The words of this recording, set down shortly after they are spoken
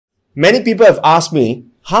Many people have asked me,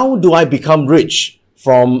 how do I become rich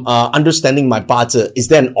from understanding my parter? Is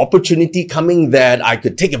there an opportunity coming that I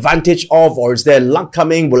could take advantage of, or is there luck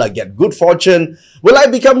coming? Will I get good fortune? Will I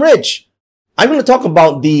become rich? I'm going to talk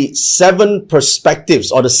about the 7 perspectives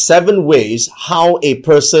or the 7 ways how a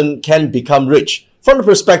person can become rich from the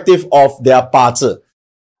perspective of their parter.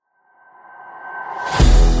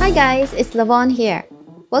 Hi guys, it's Lavon here.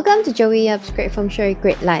 Welcome to Joey Yap's Great From Sure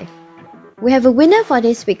Great Life. We have a winner for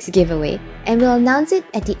this week's giveaway and we'll announce it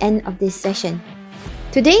at the end of this session.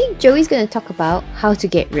 Today, Joey's going to talk about how to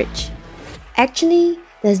get rich. Actually,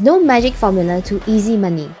 there's no magic formula to easy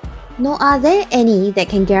money, nor are there any that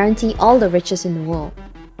can guarantee all the riches in the world.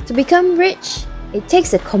 To become rich, it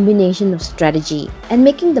takes a combination of strategy and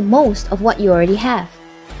making the most of what you already have.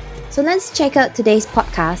 So let's check out today's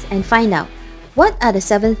podcast and find out what are the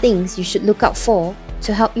 7 things you should look out for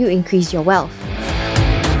to help you increase your wealth.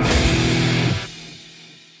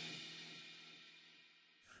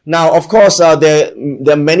 Now, of course, there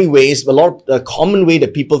are many ways. A common way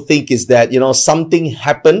that people think is that, something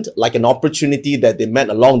happened, like an opportunity that they met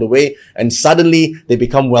along the way, and suddenly they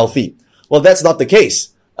become wealthy. Well, that's not the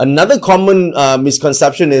case. Another common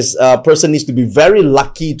misconception is a person needs to be very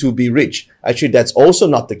lucky to be rich. Actually, that's also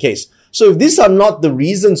not the case. So if these are not the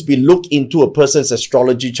reasons we look into a person's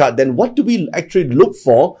astrology chart, then what do we actually look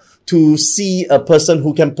for to see a person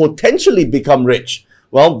who can potentially become rich?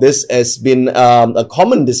 Well, this has been a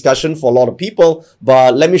common discussion for a lot of people,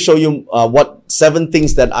 but let me show you what 7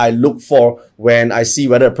 things that I look for when I see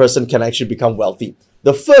whether a person can actually become wealthy.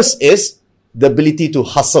 The first is the ability to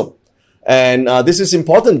hustle. And this is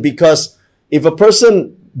important because if a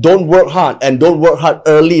person don't work hard and don't work hard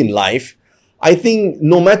early in life, I think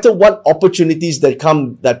no matter what opportunities that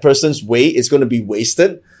come that person's way, it's going to be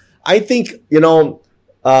wasted. I think, the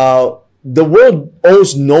world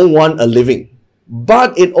owes no one a living,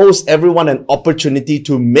 but it owes everyone an opportunity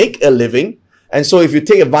to make a living. And so if you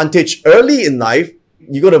take advantage early in life,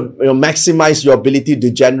 you got to maximize your ability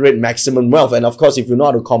to generate maximum wealth. And of course, if you know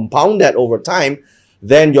how to compound that over time,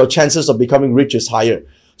 then your chances of becoming rich is higher.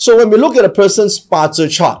 So when we look at a person's parter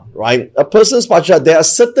chart, right? A person's parter chart, there are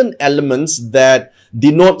certain elements that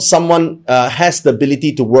denote someone has the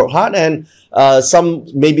ability to work hard, and some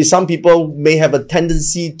people may have a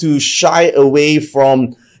tendency to shy away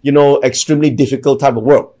from extremely difficult type of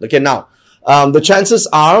work. Okay, now, the chances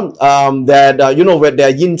are that, where there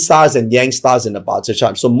are yin stars and yang stars in the parter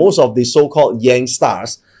chart. So most of the so-called yang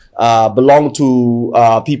stars belong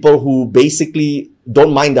to people who basically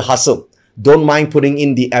don't mind the hustle, don't mind putting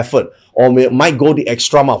in the effort, or might go the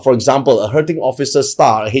extra mile. For example, a hurting officer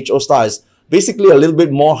star, a HO star, is basically a little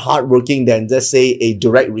bit more hardworking than, let's say, a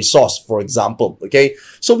direct resource, for example. Okay,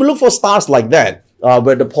 so we look for stars like that.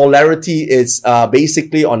 Where the polarity is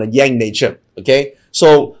basically on a yang nature. Okay,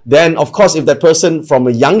 so then of course, if that person from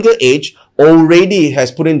a younger age already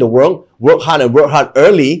has put in the work hard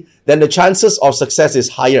early, then the chances of success is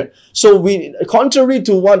higher. So contrary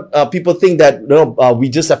to what people think that we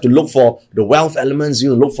just have to look for the wealth elements,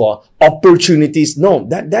 look for opportunities. No,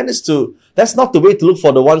 that's not the way to look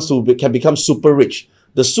for the ones who can become super rich.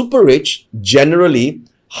 The super rich generally,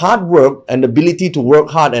 hard work and ability to work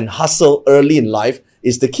hard and hustle early in life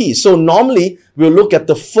is the key. So normally we'll look at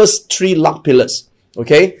the first 3 luck pillars,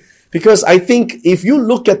 okay? Because I think if you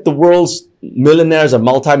look at the world's millionaires and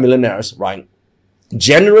multimillionaires, right?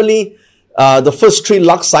 Generally, the first 3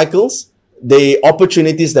 luck cycles, the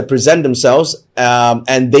opportunities that present themselves,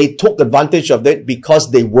 and they took advantage of it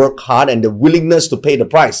because they work hard and the willingness to pay the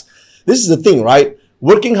price. This is the thing, right?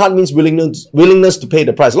 Working hard means willingness to pay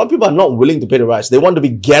the price. A lot of people are not willing to pay the price. They want to be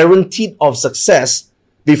guaranteed of success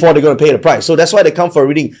before they're going to pay the price. So that's why they come for a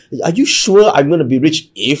reading. Are you sure I'm going to be rich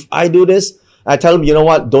if I do this? I tell them, you know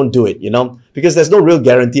what? Don't do it, because there's no real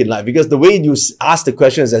guarantee in life. Because the way you ask the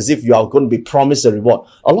question is as if you are going to be promised a reward.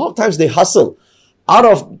 A lot of times they hustle. Out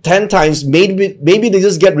of 10 times, maybe they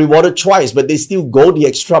just get rewarded twice, but they still go the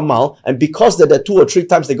extra mile. And because there are 2 or 3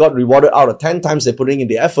 times they got rewarded out of 10 times they're putting in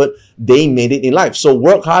the effort, they made it in life. So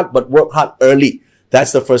work hard, but work hard early.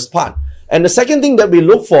 That's the first part. And the second thing that we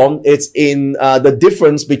look for is in the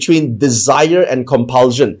difference between desire and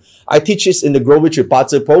compulsion. I teach this in the Grow Rich with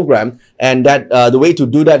Parter program, and that the way to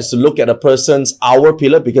do that is to look at a person's hour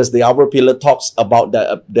pillar, because the hour pillar talks about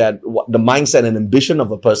the mindset and ambition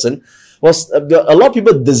of a person. Well, a lot of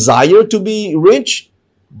people desire to be rich,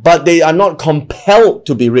 but they are not compelled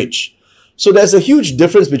to be rich. So there's a huge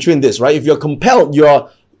difference between this, right? If you're compelled,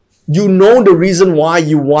 you know the reason why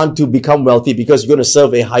you want to become wealthy, because you're going to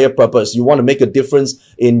serve a higher purpose. You want to make a difference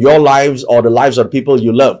in your lives or the lives of people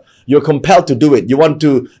you love. You're compelled to do it. You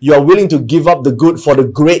are willing to give up the good for the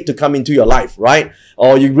great to come into your life, right?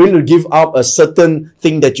 Or you're willing to give up a certain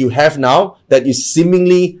thing that you have now that is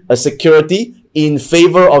seemingly a security in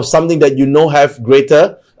favor of something that you know have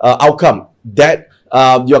greater outcome that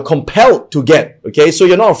you're compelled to get. Okay, so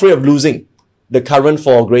you're not afraid of losing the current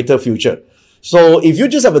for a greater future. So if you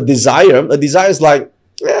just have a desire is like,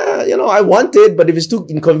 yeah, I want it, but if it's too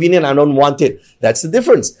inconvenient, I don't want it. That's the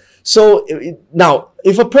difference. So now,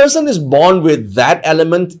 if a person is born with that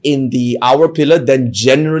element in the hour pillar, then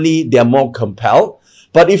generally they're more compelled.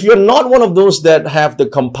 But if you're not one of those that have the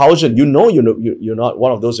compulsion, you're not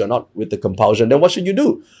one of those, you're not with the compulsion, then what should you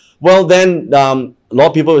do? Well, then a lot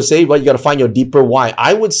of people will say, well, you got to find your deeper why.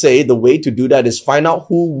 I would say the way to do that is find out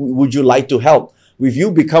who would you like to help. If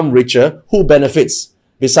you become richer, who benefits?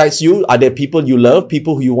 Besides you, are there people you love,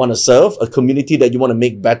 people who you want to serve, a community that you want to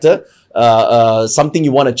make better, something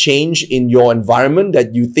you want to change in your environment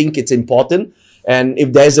that you think it's important? And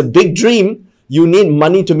if there's a big dream, you need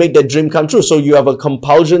money to make that dream come true. So you have a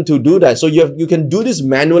compulsion to do that. So you can do this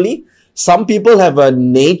manually. Some people have a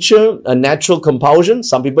natural compulsion.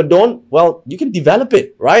 Some people don't. Well, you can develop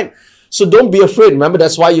it, right? So don't be afraid. Remember,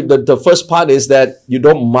 that's why the first part is that you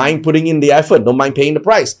don't mind putting in the effort, don't mind paying the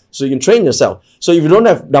price. So you can train yourself. So if you don't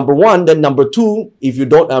have number one, then number two, if you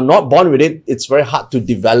are not born with it, it's very hard to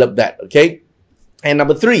develop that, okay? And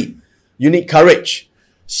number three, you need courage.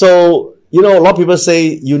 So, a lot of people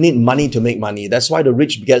say you need money to make money. That's why the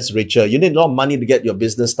rich gets richer. You need a lot of money to get your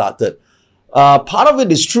business started. Part of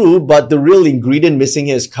it is true, but the real ingredient missing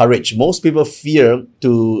here is courage. Most people fear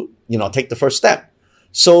to, take the first step.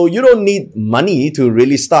 So you don't need money to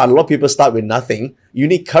really start. A lot of people start with nothing. You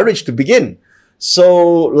need courage to begin.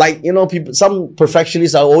 So some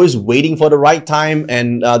perfectionists are always waiting for the right time,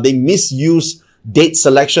 and they misuse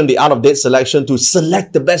the art of date selection to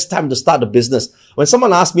select the best time to start the business. When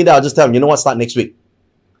someone asks me that, I'll just tell them, start next week.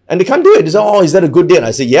 And they can't do it. They say, oh, is that a good date?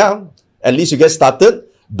 I say, yeah, at least you get started.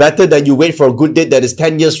 Better than you wait for a good date that is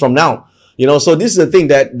 10 years from now. So this is the thing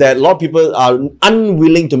that a lot of people are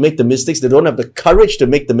unwilling to make the mistakes. They don't have the courage to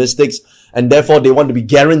make the mistakes, and therefore they want to be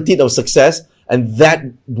guaranteed of success. And that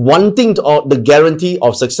wanting the guarantee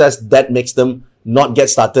of success, that makes them not get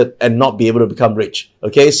started and not be able to become rich.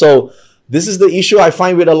 Okay, so this is the issue I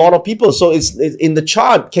find with a lot of people. So it's in the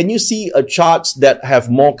chart. Can you see charts that have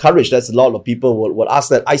more courage? That's a lot of people will ask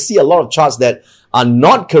that. I see a lot of charts that are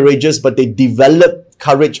not courageous, but they develop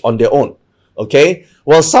courage on their own. Okay.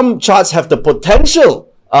 Well, some charts have the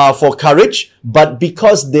potential for courage, but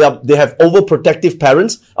because they have overprotective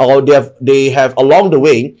parents, or they have along the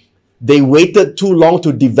way, they waited too long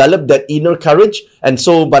to develop that inner courage, and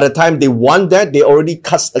so by the time they want that, they already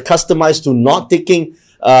customized to not taking,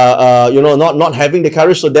 not having the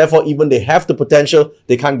courage. So therefore, even they have the potential,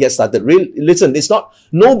 they can't get started. Listen,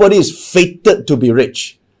 nobody is fated to be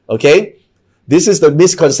rich. Okay. This is the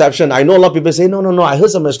misconception. I know a lot of people say, no. I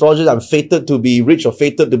heard some astrologers, I'm fated to be rich or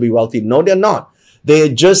fated to be wealthy. No, they're not.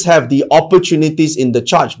 They just have the opportunities in the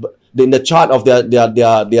chart, of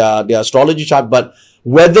their astrology chart. But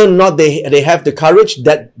whether or not they have the courage,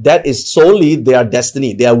 that is solely their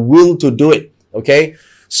destiny, their will to do it. Okay.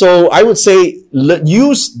 So I would say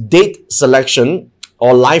use date selection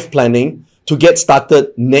or life planning to get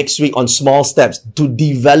started next week on small steps to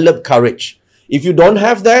develop courage. If you don't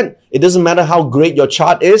have that, it doesn't matter how great your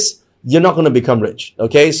chart is, you're not going to become rich.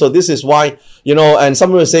 Okay. So this is why, and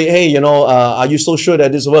someone will say, hey, are you so sure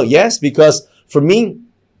that this will work? Yes, because for me,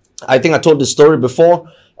 I think I told this story before.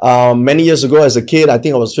 Many years ago as a kid, I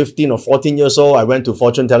think I was 15 or 14 years old. I went to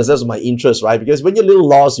fortune tellers. That was my interest, right? Because when you're a little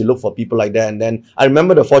lost, you look for people like that. And then I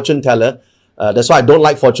remember the fortune teller. That's why I don't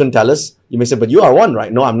like fortune tellers. You may say, but you are one,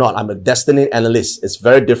 right? No, I'm not. I'm a destiny analyst. It's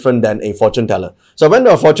very different than a fortune teller. So I went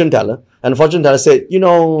to a fortune teller, and the fortune teller said,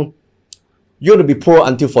 you're going to be poor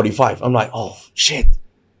until 45. I'm like, oh, shit.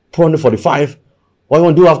 Poor until 45? What do you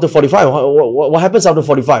want to do after 45? What happens after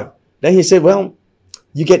 45? Then he said, well,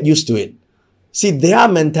 you get used to it. See, their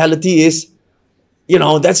mentality is,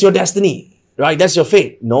 that's your destiny, right? That's your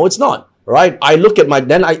fate. No, it's not. Right? I look at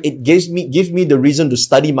it gives me the reason to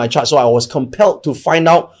study my chart. So I was compelled to find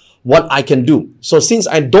out what I can do. So since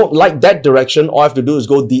I don't like that direction, all I have to do is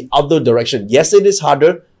go the other direction. Yes, it is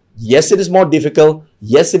harder. Yes, it is more difficult.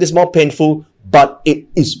 Yes, it is more painful, but it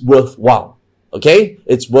is worthwhile. Okay?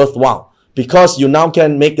 It's worthwhile. Because you now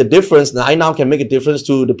can make a difference. I now can make a difference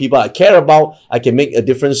to the people I care about. I can make a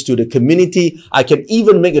difference to the community. I can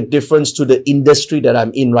even make a difference to the industry that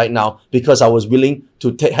I'm in right now, because I was willing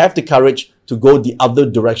to have the courage to go the other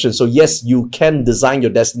direction. So yes, you can design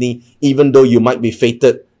your destiny, even though you might be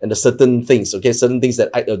fated in certain things. Okay, certain things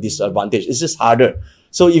that at a disadvantage. It's just harder.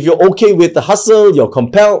 So if you're okay with the hustle, you're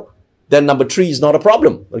compelled, then number 3 is not a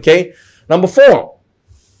problem. Okay. Number 4,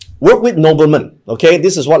 work with noblemen. Okay.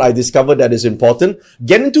 This is what I discovered that is important.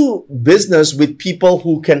 Get into business with people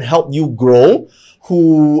who can help you grow,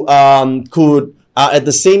 who could at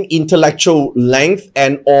the same intellectual length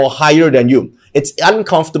and or higher than you. It's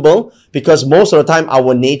uncomfortable because most of the time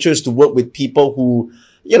our nature is to work with people who,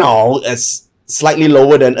 is slightly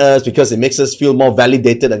lower than us because it makes us feel more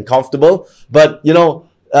validated and comfortable. But,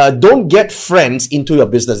 don't get friends into your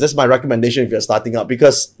business. That's my recommendation if you're starting out,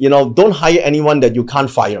 because, don't hire anyone that you can't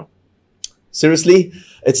fire. Seriously,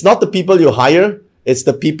 it's not the people you hire. It's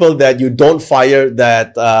the people that you don't fire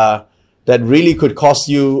that really could cost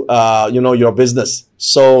you, your business.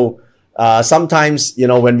 So, sometimes,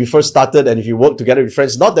 when we first started and if you work together with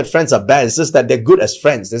friends, not that friends are bad, it's just that they're good as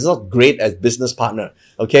friends. They're not great as business partner.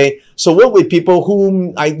 Okay. So work with people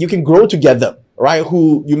whom you can grow together, right?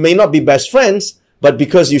 Who you may not be best friends, but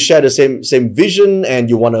because you share the same vision and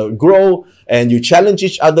you want to grow and you challenge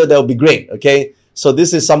each other, that'll be great. Okay. So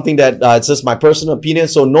this is something that it's just my personal opinion.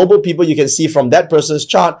 So noble people, you can see from that person's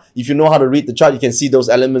chart. If you know how to read the chart, you can see those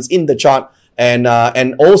elements in the chart. And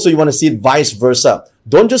also you want to see it vice versa.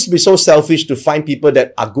 Don't just be so selfish to find people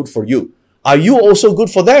that are good for you. Are you also good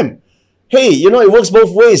for them? Hey, it works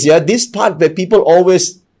both ways. Yeah. This part that people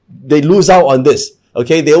they lose out on this.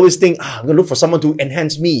 Okay. They always think, I'm going to look for someone to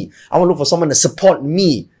enhance me. I want to look for someone to support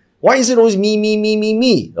me. Why is it always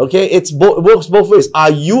me? Okay. It works both ways.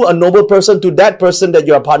 Are you a noble person to that person that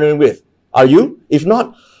you are partnering with? Are you? If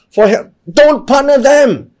not, don't partner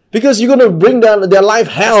them, because you're going to bring down their life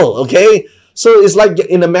hell. Okay. So it's like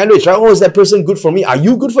in a marriage, right? Oh, is that person good for me? Are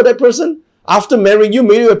you good for that person? After marrying you,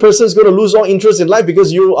 maybe a person is going to lose all interest in life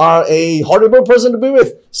because you are a horrible person to be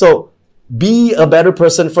with. So be a better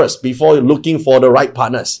person first before looking for the right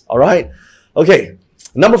partners. All right. Okay.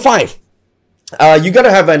 Number 5, you got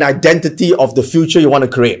to have an identity of the future you want to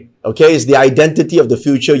create. Okay. It's the identity of the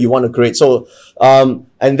future you want to create. So,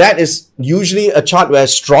 and that is usually a chart where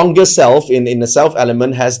stronger self in the self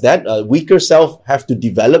element has that, weaker self have to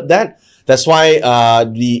develop that. That's why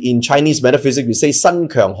in Chinese metaphysics, we say 身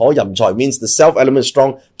強可任在, means the self element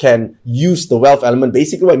strong can use the wealth element.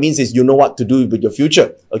 Basically what it means is you know what to do with your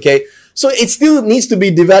future. Okay. So it still needs to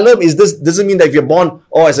be developed. Doesn't mean that if you're born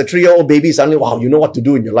as a 3-year-old baby, suddenly, wow, you know what to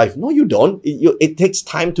do in your life. No, you don't. It takes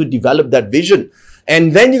time to develop that vision.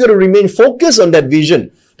 And then you got to remain focused on that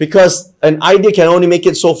vision, because an idea can only make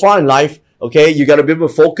it so far in life. Okay. You got to be able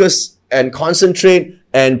to focus and concentrate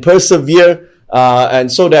and persevere.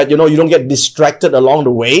 And so that, you don't get distracted along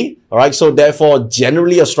the way. All right. So therefore,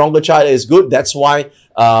 generally a stronger chart is good. That's why,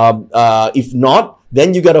 if not,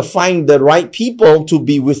 then you got to find the right people to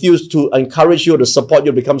be with you, to encourage you, to support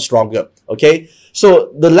you, to become stronger. Okay.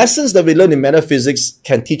 So the lessons that we learn in metaphysics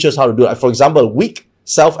can teach us how to do it. For example, weak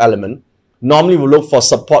self element, normally we look for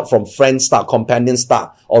support from friend star, companion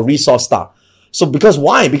star, or resource star. So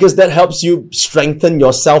why? Because that helps you strengthen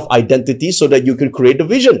your self identity so that you can create a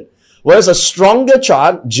vision. Whereas a stronger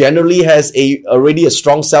chart generally has already a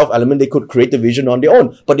strong self element. They could create the vision on their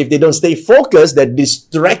own. But if they don't stay focused, they're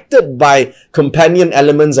distracted by companion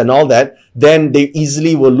elements and all that, then they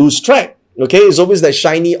easily will lose track. Okay. It's always that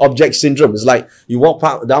shiny object syndrome. It's like you walk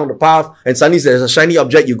down the path and suddenly there's a shiny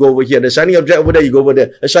object, you go over here. There's a shiny object over there, you go over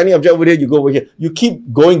there. A shiny object over there, you go over here. You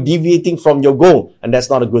keep deviating from your goal. And that's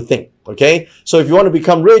not a good thing. Okay. So if you want to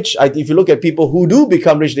become rich, if you look at people who do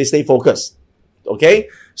become rich, they stay focused. Okay.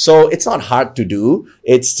 So it's not hard to do.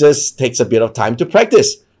 It just takes a bit of time to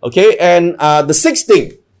practice. Okay. And the 6th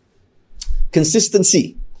thing,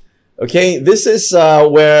 consistency. Okay. This is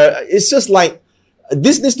where it's just like,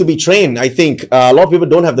 this needs to be trained. I think a lot of people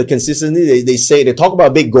don't have the consistency. They talk about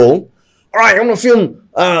a big goal. All right, I'm going to film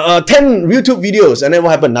 10 YouTube videos. And then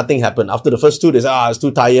what happened? Nothing happened. After the first 2 days, it's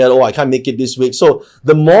too tired. Oh, I can't make it this week. So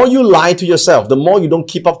the more you lie to yourself, the more you don't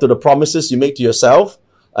keep up to the promises you make to yourself,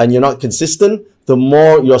 and you're not consistent, the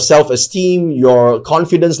more your self-esteem, your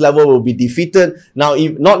confidence level will be defeated. Now,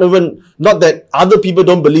 not that other people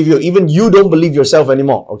don't believe you, even you don't believe yourself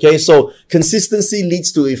anymore. Okay. So consistency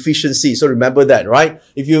leads to efficiency. So remember that, right?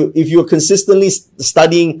 If you're consistently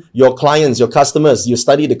studying your clients, your customers, you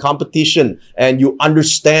study the competition and you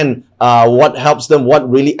understand, what helps them, what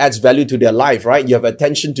really adds value to their life, right? You have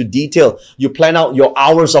attention to detail. You plan out your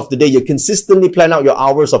hours of the day. You consistently plan out your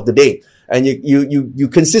hours of the day. And you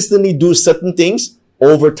consistently do certain things,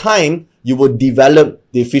 over time, you will develop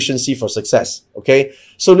the efficiency for success. Okay.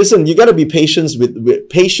 So listen, you got to be patient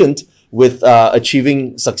with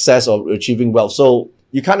achieving success or achieving wealth. So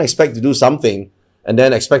you can't expect to do something and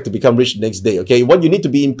then expect to become rich the next day. Okay. What you need to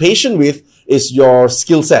be impatient with is your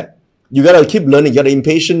skill set. You got to keep learning. You got to be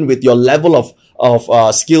impatient with your level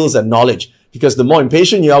of skills and knowledge. Because the more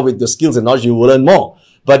impatient you are with the skills and knowledge, you will learn more.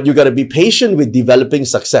 But you got to be patient with developing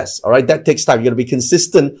success. All right. That takes time. You got to be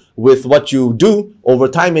consistent with what you do over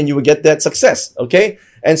time and you will get that success. Okay.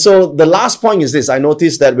 And so the last point is this. I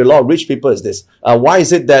noticed that with a lot of rich people is this. Why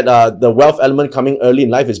is it that the wealth element coming early in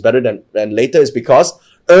life is better than later? Is because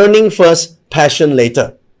earning first, passion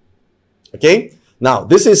later. Okay. Now,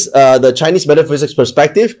 this is the Chinese metaphysics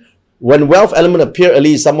perspective. When wealth element appear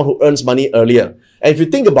early is someone who earns money earlier. And if you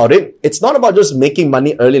think about it, it's not about just making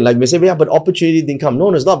money early in life. You may say, yeah, but opportunity didn't come.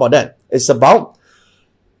 No, it's not about that. It's about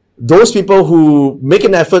those people who make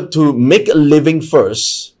an effort to make a living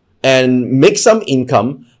first and make some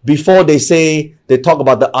income before they talk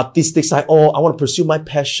about the artistic side. Oh, I want to pursue my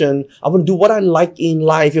passion. I want to do what I like in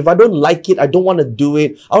life. If I don't like it, I don't want to do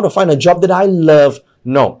it. I want to find a job that I love.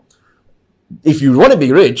 No. If you want to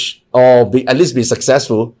be rich or at least be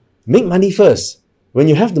successful, make money first. When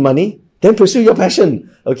you have the money, then pursue your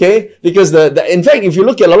passion, okay? Because in fact, if you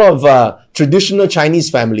look at a lot of traditional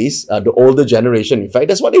Chinese families, the older generation, in fact,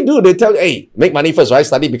 that's what they do. They tell, hey, make money first, right?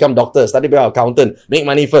 Study, become doctor, study, become accountant, make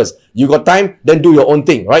money first. You got time, then do your own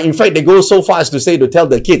thing, right? In fact, they go so far as to tell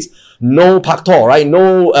their kids, no pak tor, right?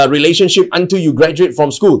 No relationship until you graduate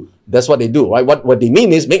from school. That's what they do, right? What they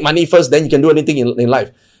mean is make money first, then you can do anything in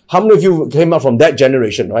life. How many of you came out from that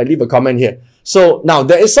generation, right? Leave a comment here. So now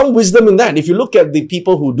there is some wisdom in that. If you look at the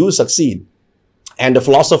people who do succeed and the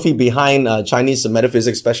philosophy behind Chinese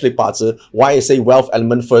metaphysics, especially parts of why I say wealth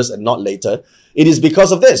element first and not later, it is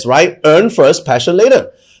because of this, right? Earn first, passion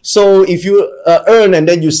later. So if you earn and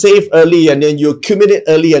then you save early and then you accumulate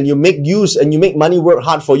early and you make use and you make money work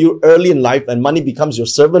hard for you early in life and money becomes your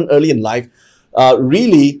servant early in life,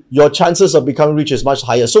 really your chances of becoming rich is much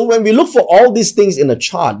higher. So when we look for all these things in a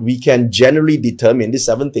chart, we can generally determine these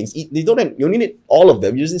 7 things. You only need all of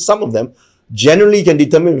them. Using some of them, generally can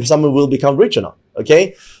determine if someone will become rich or not.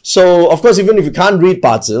 Okay. So of course, even if you can't read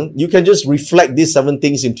parts, you can just reflect these 7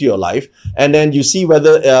 things into your life and then you see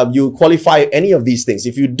whether you qualify any of these things.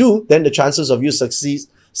 If you do, then the chances of you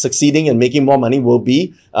succeeding and making more money will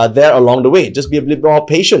be there along the way. Just be a bit more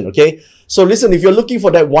patient. Okay. So listen, if you're looking for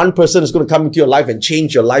that one person who's going to come into your life and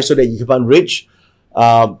change your life so that you become rich,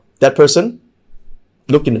 that person,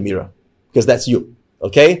 look in the mirror because that's you.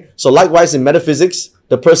 Okay. So likewise in metaphysics,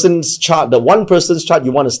 the one person's chart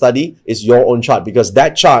you want to study is your own chart because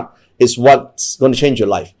that chart is what's going to change your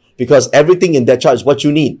life because everything in that chart is what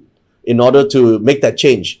you need in order to make that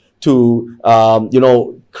change, to,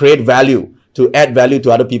 create value, to add value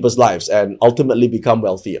to other people's lives and ultimately become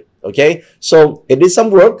wealthier. Okay. So it is some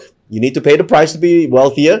work. You need to pay the price to be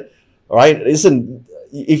wealthier. All right. Listen,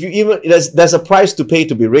 there's a price to pay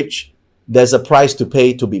to be rich. There's a price to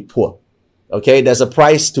pay to be poor. Okay. There's a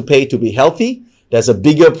price to pay to be healthy. There's a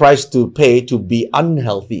bigger price to pay to be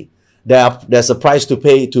unhealthy. There's a price to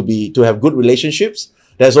pay to have good relationships.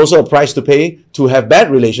 There's also a price to pay to have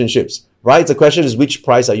bad relationships, right? The question is, which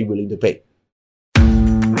price are you willing to pay?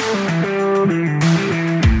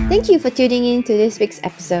 Thank you for tuning in to this week's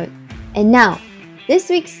episode. And now, this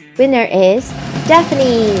week's winner is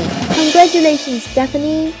Daphne. Congratulations,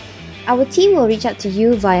 Daphne. Our team will reach out to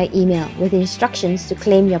you via email with instructions to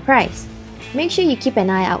claim your prize. Make sure you keep an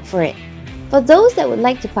eye out for it. For those that would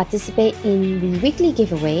like to participate in the weekly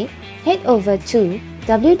giveaway, head over to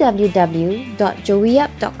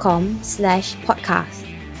www.joeyup.com/podcast.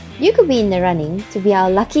 You could be in the running to be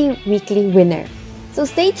our lucky weekly winner. So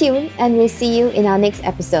stay tuned and we'll see you in our next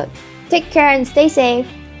episode. Take care and stay safe.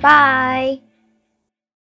 Bye!